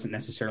 and it doesn't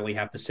necessarily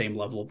have the same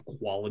level of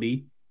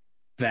quality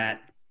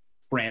that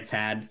France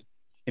had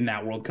in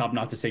that World Cup.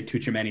 Not to say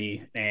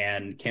Tchouaméni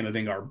and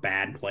Camavinga are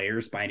bad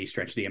players by any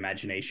stretch of the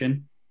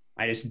imagination.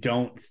 I just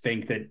don't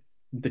think that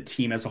the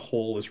team as a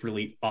whole is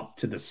really up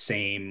to the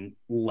same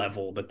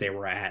level that they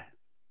were at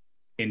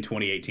in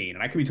 2018.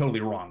 And I could be totally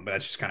wrong, but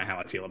that's just kind of how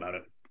I feel about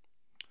it.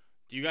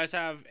 Do you guys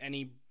have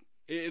any...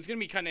 It's going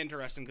to be kind of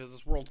interesting because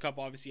this World Cup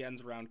obviously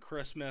ends around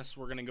Christmas.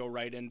 We're going to go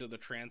right into the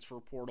transfer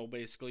portal,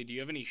 basically. Do you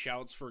have any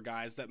shouts for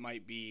guys that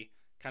might be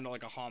kind of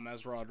like a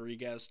James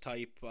Rodriguez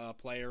type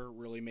player,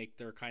 really make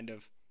their kind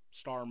of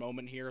star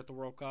moment here at the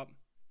World Cup?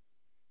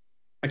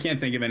 I can't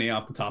think of any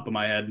off the top of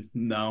my head.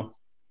 No.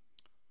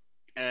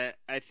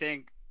 I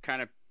think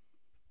kind of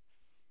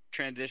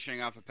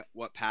transitioning off of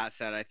what Pat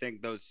said, I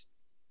think those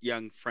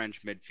young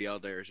French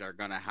midfielders are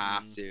going to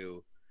have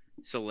to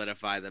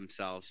solidify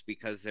themselves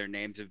because their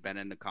names have been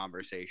in the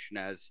conversation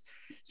as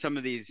some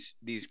of these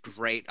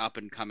great up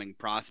and coming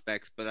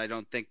prospects, but I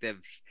don't think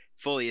they've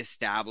fully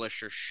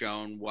established or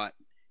shown what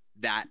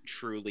that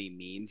truly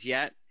means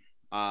yet.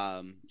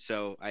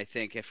 So I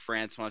think if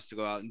France wants to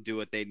go out and do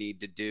what they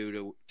need to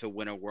do to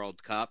win a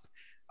World Cup,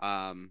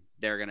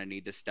 they're going to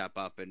need to step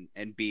up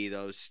and be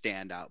those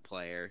standout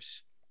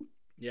players.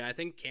 Yeah, I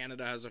think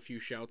Canada has a few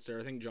shouts there.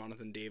 I think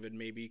Jonathan David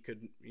maybe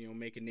could,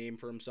 make a name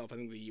for himself. I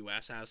think the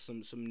U.S. has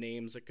some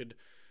names that could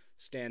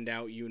stand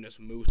out. Yunus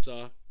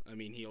Musa. I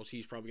mean,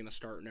 he's probably going to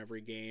start in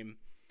every game.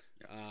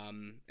 Yeah.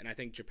 And I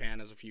think Japan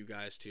has a few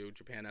guys too.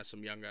 Japan has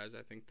some young guys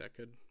I think that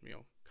could,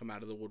 come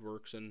out of the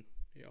woodworks and,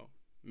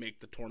 make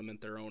the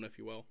tournament their own, if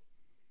you will.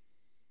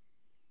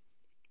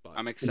 But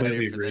I'm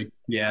excited for the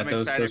yeah, I'm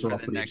those excited were for all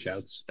the pretty next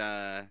shouts.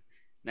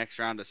 next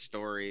round of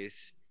stories.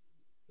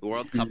 The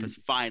World Cup is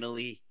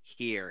finally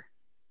here.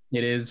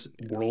 It is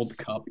World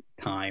Cup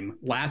time.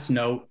 Last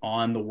note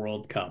on the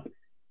World Cup.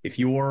 If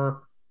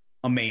you're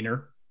a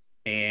Mainer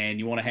and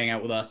you want to hang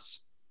out with us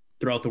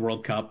throughout the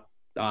World Cup,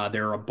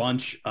 there are a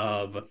bunch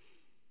of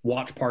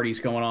watch parties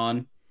going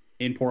on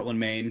in Portland,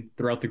 Maine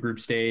throughout the group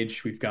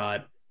stage. We've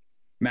got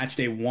match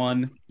day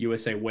 1,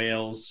 USA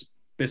Wales,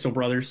 Bissell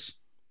Brothers.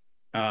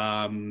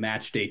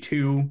 Match day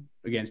 2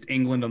 against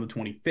England on the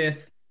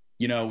 25th.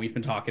 You know, we've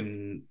been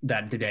talking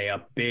that today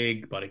up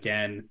big, but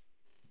again,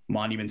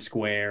 Monument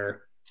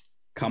Square,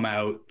 come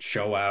out,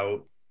 show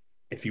out.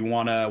 If you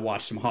want to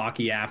watch some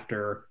hockey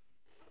after,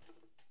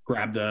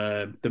 grab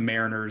the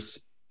Mariners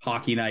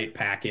hockey night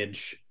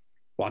package.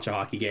 Watch a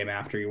hockey game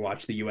after you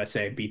watch the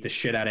USA beat the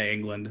shit out of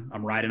England.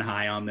 I'm riding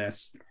high on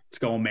this. Let's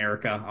go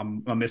America.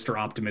 I'm a Mr.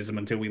 Optimism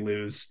until we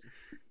lose.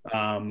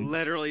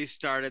 Literally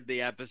started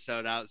the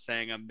episode out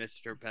saying I'm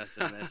Mr.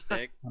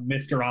 Pessimistic. I'm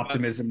Mr.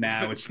 Optimism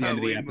now. It's the end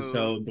of the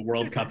episode. The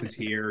World Cup is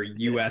here.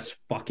 US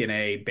fucking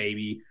A,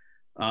 baby.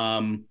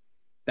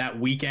 That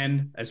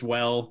weekend as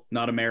well,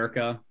 not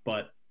America,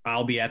 but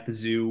I'll be at the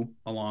zoo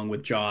along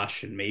with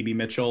Josh and maybe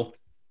Mitchell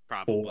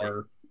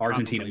for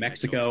Argentina,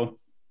 Mexico. Mitchell.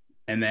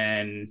 And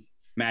then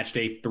match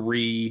day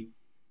 3,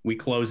 we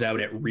close out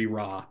at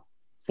RiRa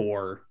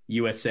for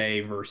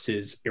USA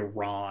versus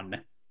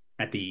Iran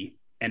at the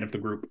end of the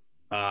group.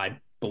 I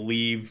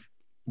believe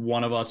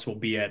one of us will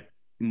be at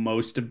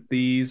most of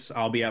these.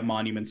 I'll be at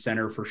Monument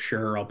Center for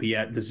sure. I'll be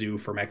at the zoo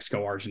for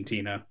Mexico,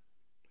 Argentina.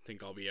 I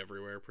think I'll be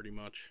everywhere pretty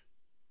much.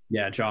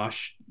 Yeah,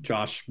 Josh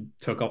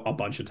took a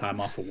bunch of time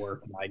off of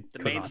work. And the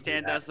main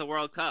stand does the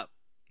World Cup.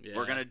 Yeah.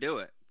 We're going to do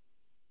it.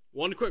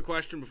 One quick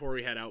question before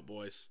we head out,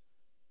 boys.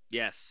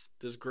 Yes.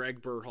 Does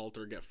Greg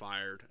Berhalter get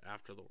fired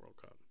after the World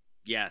Cup?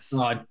 Yes.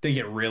 I think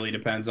it really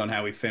depends on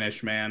how we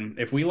finish, man.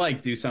 If we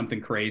do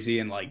something crazy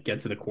and get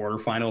to the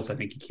quarterfinals, I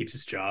think he keeps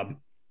his job.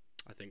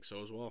 I think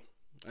so as well.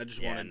 I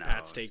just wanted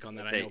Pat's take on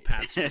that. I know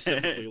Pat's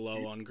specifically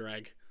low on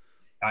Greg.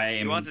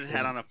 He wants his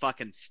head on a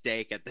fucking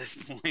stake at this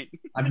point.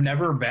 I've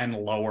never been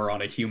lower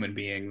on a human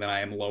being than I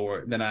am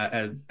lower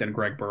than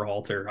Greg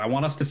Berhalter. I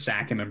want us to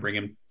sack him and bring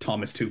him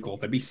Thomas Tuchel.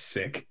 That'd be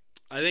sick.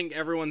 I think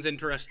everyone's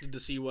interested to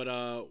see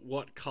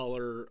what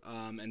color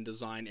and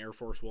design Air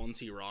Force Ones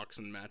he rocks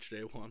in match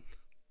day 1.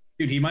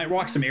 Dude, he might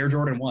rock some Air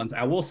Jordan 1s.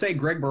 I will say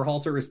Greg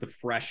Berhalter is the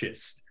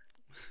freshest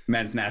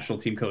men's national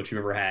team coach you've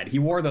ever had. He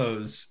wore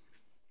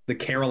the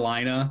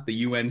Carolina,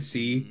 the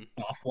UNC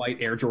off-white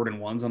Air Jordan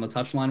 1s on the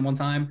touchline one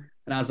time.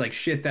 And I was like,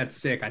 shit, that's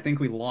sick. I think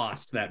we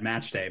lost that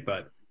match day,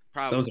 but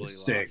those are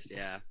sick.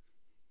 Yeah.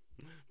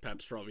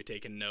 Pep's probably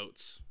taking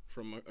notes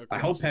from across. I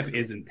hope Pep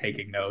isn't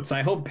taking notes.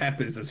 I hope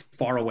Pep is as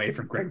far away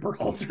from Greg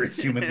Berhalter as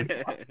humanly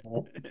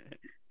possible.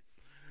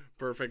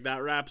 Perfect.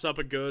 That wraps up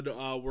a good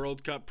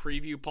World Cup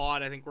preview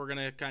pod. I think we're going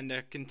to kind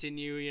of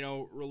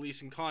continue,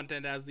 releasing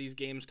content as these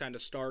games kind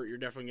of start. You're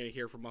definitely going to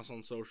hear from us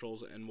on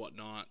socials and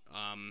whatnot.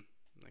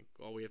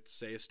 All we have to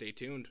say is stay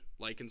tuned,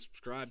 like and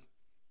subscribe.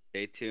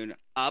 Stay tuned.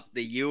 Up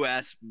the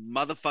U.S.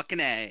 motherfucking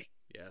A.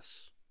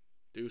 Yes.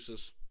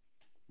 Deuces.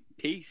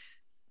 Peace.